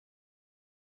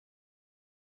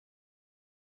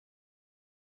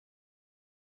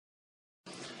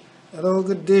Hello,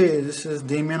 good day. This is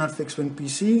Damien at Fixwing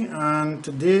PC, and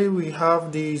today we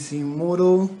have the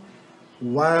Zmodo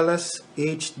wireless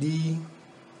HD,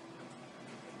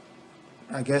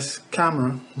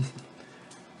 camera.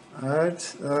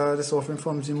 Alright, this offering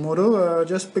from Zmodo.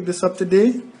 Just picked this up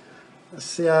today.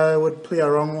 Say I would play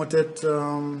around with it.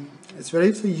 It's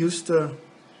ready to use to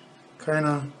kind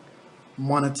of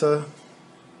monitor,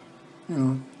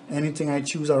 anything I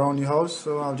choose around the house.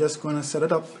 So I'm just going to set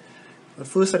it up. But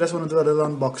first, I just want to do a little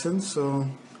unboxing. So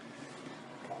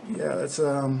yeah, let's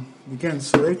begin.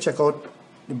 So let's check out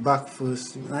the back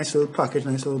first. Nice little package,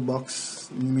 nice little box.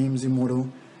 Name Zmodo,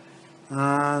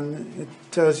 and it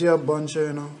tells you a bunch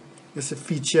of just the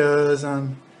features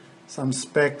and some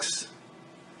specs.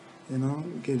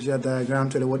 It gives you a diagram,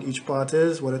 tell you what each part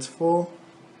is, what it's for,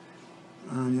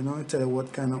 and it tell you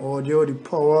what kind of audio, the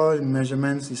power, the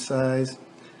measurements, the size,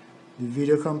 the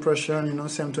video compression,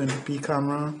 720p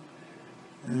camera.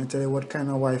 And tell you what kind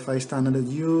of Wi-Fi standard it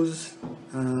use,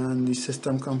 and the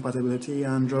system compatibility: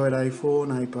 Android,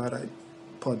 iPhone, iPad,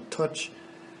 iPod Touch,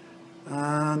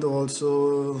 and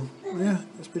also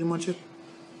that's pretty much it.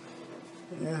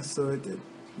 Yeah, so it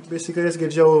basically just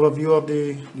gives you an overview of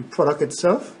the product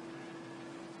itself.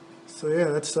 So yeah,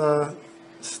 let's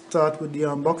start with the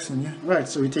unboxing. Yeah, right.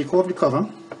 So we take off the cover,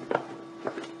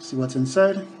 see what's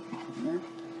inside. Yeah.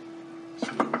 So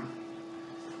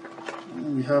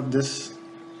we have this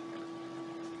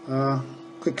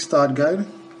quick start guide.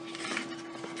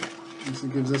 This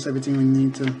gives us everything we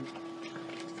need to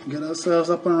get ourselves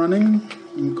up and running,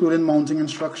 including mounting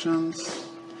instructions.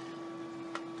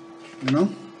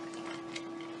 Alright,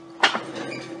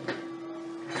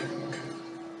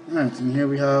 and here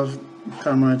we have the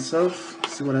camera itself.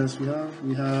 Let's see what else we have.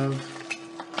 We have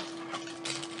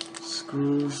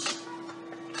screws,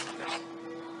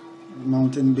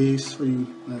 mounting base for the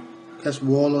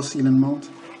wall or ceiling mount,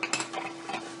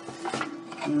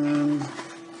 and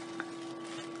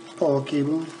power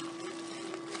cable.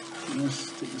 Let's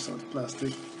take this out of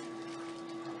plastic.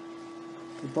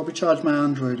 I'll probably charge my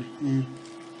Android. Yeah,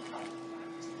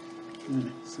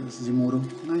 so this is Zmodo.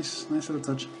 Nice little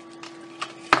touch.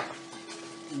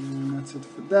 And that's it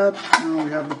for that. Now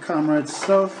we have the camera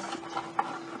itself.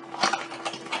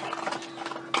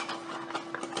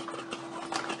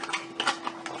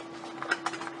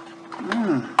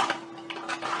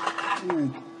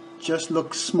 It just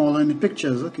looks smaller in the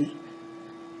pictures. Okay.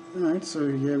 Alright, so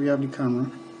here we have the camera.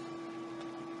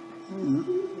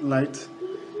 Light.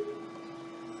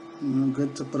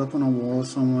 Good to put up on a wall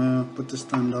somewhere, put the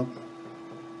stand up.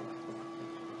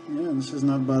 Yeah, this is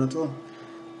not bad at all.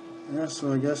 Yeah,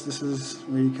 so I guess this is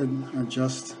where you can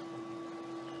adjust,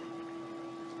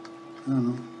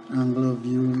 angle of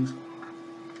view. So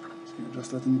you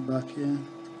adjust that in the back here.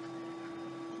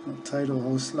 How tight or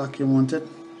how slack you want it.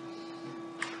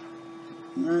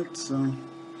 Alright, so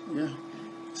yeah,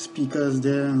 speakers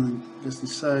there and just the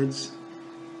sides.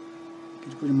 You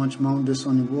can pretty much mount this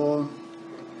on the wall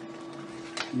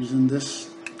using this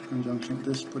conjunction with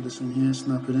this. Put this in here,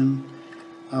 snap it in.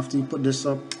 After you put this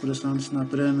up, put this on,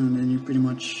 snap it in, and then you pretty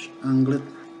much angle it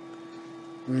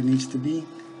where it needs to be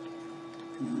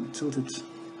and tilt it.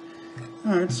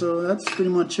 Alright, so that's pretty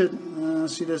much it.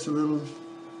 See, there's a little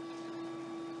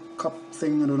cup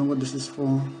thing. I don't know what this is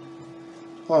for.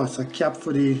 Oh, it's a cap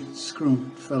for the screw.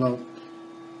 It fell out.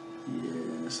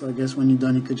 Yeah, so I guess when you're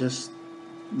done, you could just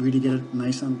really get it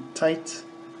nice and tight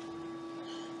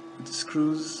with the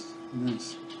screws.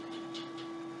 Nice.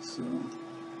 So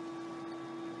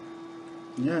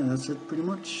yeah, that's it pretty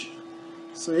much.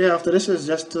 So yeah, after this is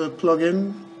just to plug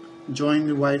in, join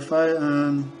the Wi-Fi,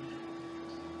 and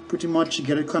pretty much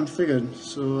get it configured.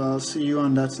 So I'll see you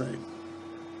on that side.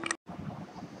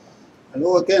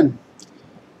 Hello again.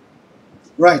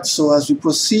 Right, so as we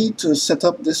proceed to set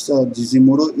up this the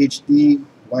Zmodo HD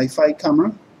Wi-Fi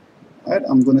camera, right,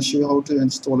 I'm going to show you how to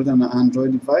install it on an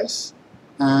Android device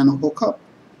and hook up.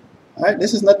 Alright,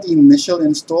 this is not the initial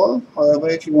install. However,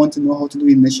 if you want to know how to do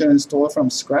initial install from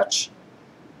scratch,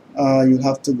 you'll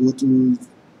have to go to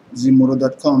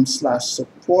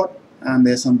zmodo.com/support, and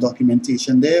there's some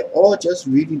documentation there, or just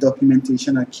read the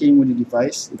documentation that came with the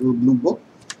device, the little blue book,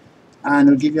 and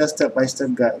it'll give you a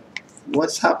step-by-step guide.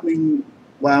 What's happening,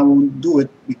 well, I won't do it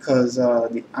because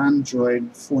the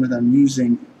Android phone that I'm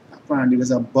using, apparently there's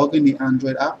a bug in the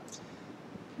Android app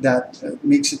that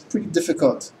makes it pretty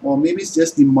difficult, or maybe it's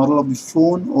just the model of the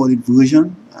phone or the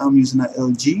version. I'm using an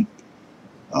LG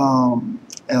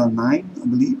L9, I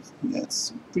believe. Yeah, it's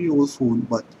a pretty old phone,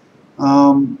 but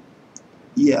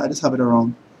yeah, I just have it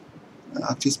around.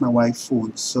 Actually, it's my wife's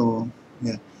phone, so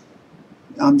yeah.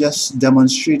 I'm just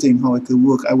demonstrating how it could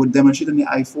work. I would demonstrate on the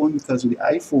iPhone, because with the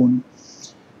iPhone,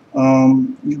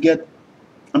 you get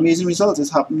amazing results. It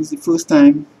happens the first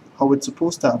time how it's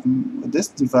supposed to happen. With this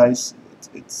device,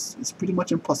 it's pretty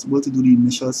much impossible to do the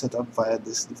initial setup via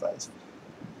this device.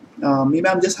 Maybe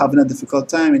I'm just having a difficult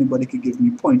time. Anybody could give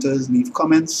me pointers, leave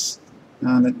comments,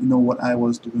 and let me know what I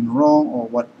was doing wrong or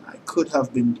what I could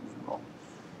have been doing wrong.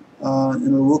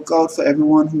 It'll work out for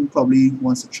everyone who probably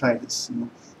wants to try this.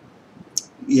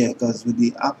 Yeah, because with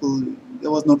the Apple,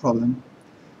 there was no problem.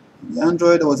 The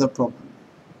Android, there was a problem.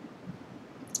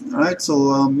 Alright,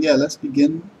 so yeah, let's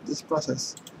begin this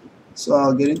process. So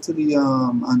I'll get into the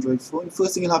Android phone. The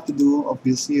first thing you'll have to do,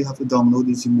 obviously, you have to download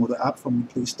the Zmodo app from the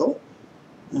Play Store.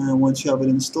 And once you have it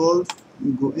installed,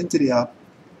 you go into the app.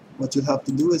 What you'll have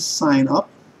to do is sign up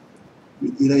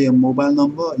with either your mobile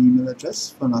number or email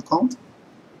address for an account.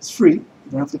 It's free.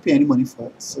 You don't have to pay any money for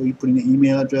it. So you put in an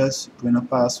email address, you put in a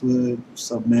password,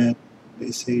 submit.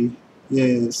 They say,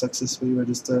 yeah, successfully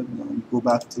registered. You go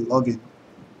back to login.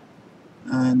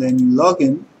 And then you log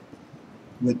in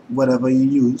with whatever you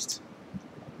used.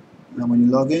 And when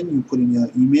you log in, you put in your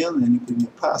email and then you put in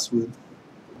your password.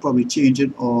 Probably change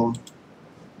it or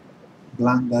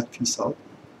blank that piece out.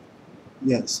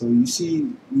 Yeah, so you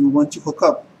see, once you hook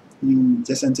up, you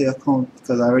just enter your account,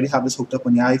 because I already have this hooked up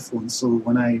on the iPhone, so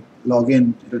when I log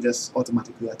in, it'll just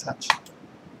automatically attach,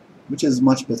 which is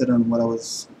much better than what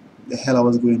the hell I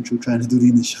was going through trying to do the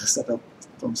initial setup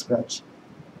from scratch.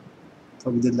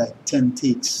 Probably did like 10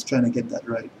 takes trying to get that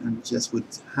right, and it just would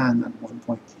hang at one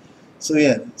point. So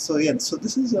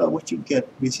this is what you get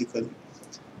basically.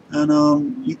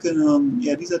 And you can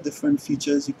yeah, these are different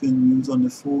features you can use on the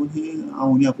phone here. I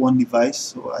only have one device,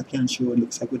 so I can't show what it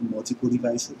looks like with multiple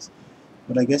devices,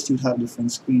 but I guess you'd have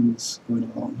different screens going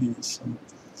along here. So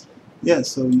yeah,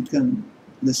 so you can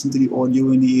listen to the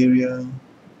audio in the area,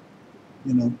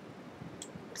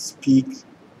 speak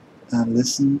and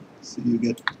listen, so you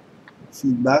get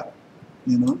feedback.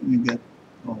 You get,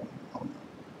 I'm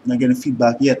not getting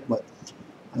feedback yet, but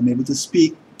I'm able to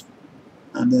speak,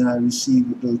 and then I receive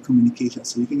a little communication,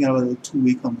 so you can get a little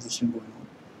two-way conversation going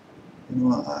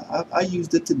on. I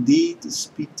used it today to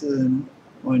speak to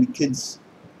one of the kids.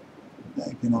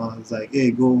 Like, I was like,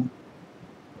 hey, go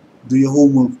do your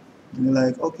homework. And they're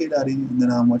like, okay, daddy. And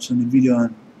then I'm watching the video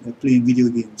and they're playing video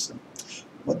games. So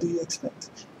what do you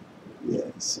expect?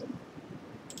 Yeah, so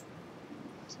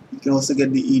you can also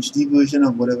get the HD version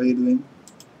of whatever you're doing.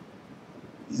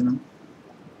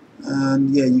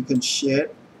 And yeah, you can share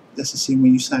it just the same way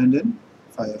you signed in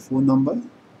via phone number. You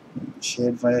can share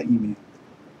it via email.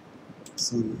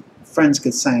 So friends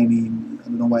could sign in. I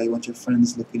don't know why you want your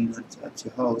friends looking in at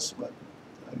your house, but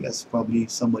I guess probably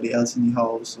somebody else in your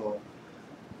house, or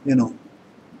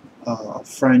a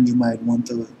friend you might want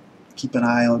to keep an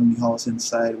eye on the house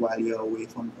inside while you're away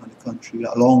from the country,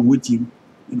 along with you.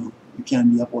 You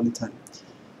can't be up all the time.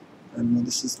 And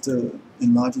this is to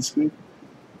enlarge the screen.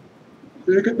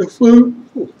 You get the full.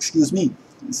 Oh, excuse me,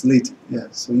 it's late. Yeah,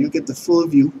 so you get the full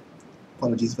view.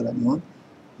 Apologies for that yawn.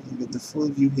 You get the full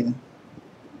view here.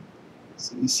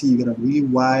 So you see, you get a really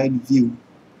wide view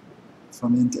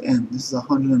from end to end. This is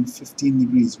 115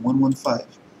 degrees, 115.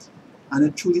 And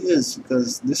it truly is,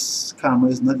 because this camera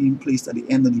is not even placed at the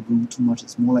end of the room too much.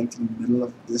 It's more like in the middle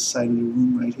of this side of the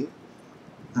room right here.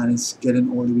 And it's getting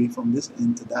all the way from this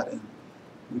end to that end,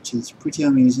 which is pretty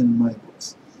amazing in my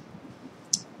books.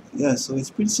 Yeah, so it's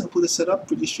pretty simple to set up,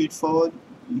 pretty straightforward.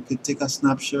 You could take a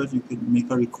snapshot, you could make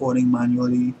a recording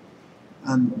manually.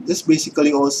 And this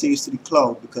basically all saves to the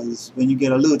cloud, because when you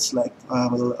get alerts, like I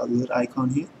have a little alert icon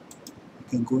here, you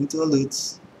can go into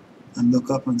alerts and look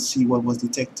up and see what was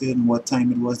detected and what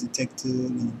time it was detected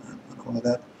and all of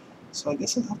that. So I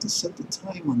guess I'll have to set the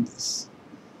time on this.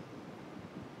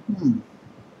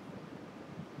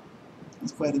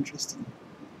 It's quite interesting.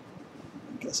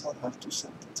 I guess I'll have to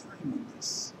set the time on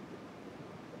this.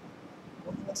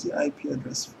 What's the IP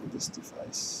address for this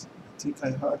device? I think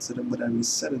I hard set it, but I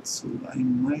reset it, so I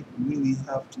might really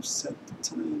have to set the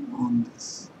time on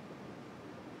this.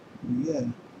 Yeah.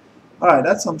 Alright,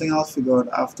 that's something I'll figure out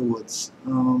afterwards.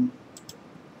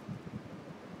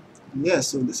 Yeah,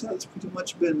 so this has pretty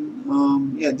much been,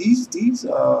 yeah, these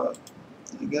are,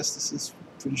 I guess this is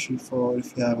pretty straightforward.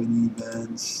 If you have any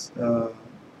events,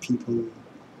 people,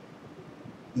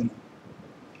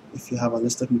 if you have a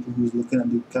list of people who's looking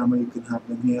at the camera, you can have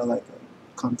them here like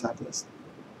a contact list.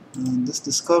 And this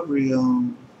discovery,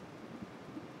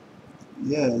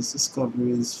 yeah, this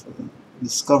discovery is for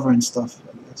discovering stuff,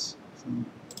 I guess. So you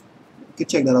can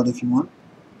check that out if you want.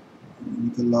 And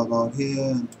you can log out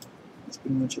here, and that's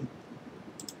pretty much it.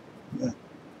 Yeah.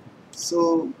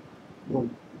 So, whoa,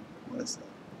 what is that?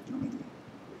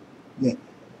 Yeah,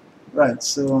 right.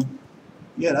 So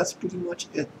yeah, that's pretty much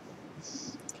it.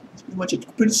 It's pretty much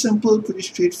it. Pretty simple, pretty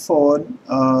straightforward.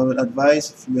 With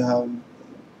advice, if you have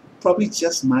probably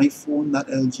just my phone, not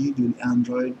LG, doing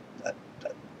Android, that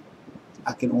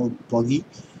acting all buggy.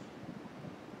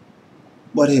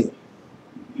 But hey,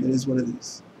 it is what it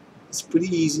is. It's pretty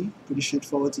easy, pretty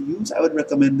straightforward to use. I would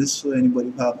recommend this for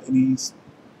anybody who have any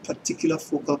particular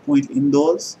focal point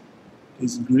indoors.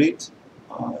 It's great.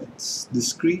 It's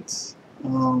discreet.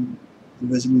 The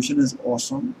resolution is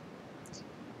awesome,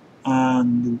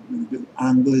 and the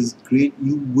angle is great.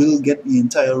 You will get the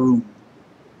entire room.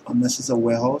 Unless it's a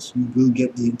warehouse, you will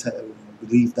get the entire room.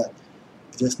 Believe that.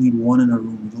 You just need one in a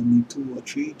room. You don't need two or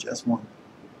three, just one.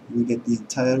 You will get the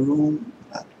entire room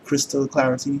at crystal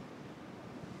clarity.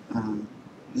 And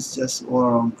it's just all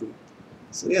around great.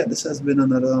 So yeah, this has been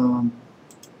another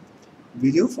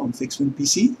video from Fixwin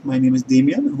PC. My name is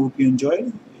Damien. I hope you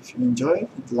enjoyed. If you enjoyed,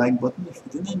 hit the like button. If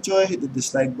you didn't enjoy, hit the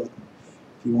dislike button.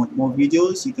 If you want more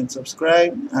videos, you can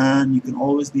subscribe, and you can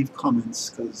always leave comments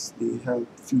because they help.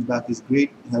 Feedback is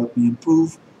great. They help me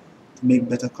improve to make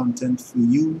better content for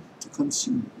you to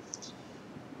consume.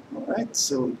 Alright,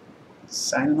 so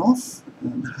signing off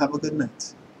and have a good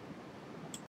night.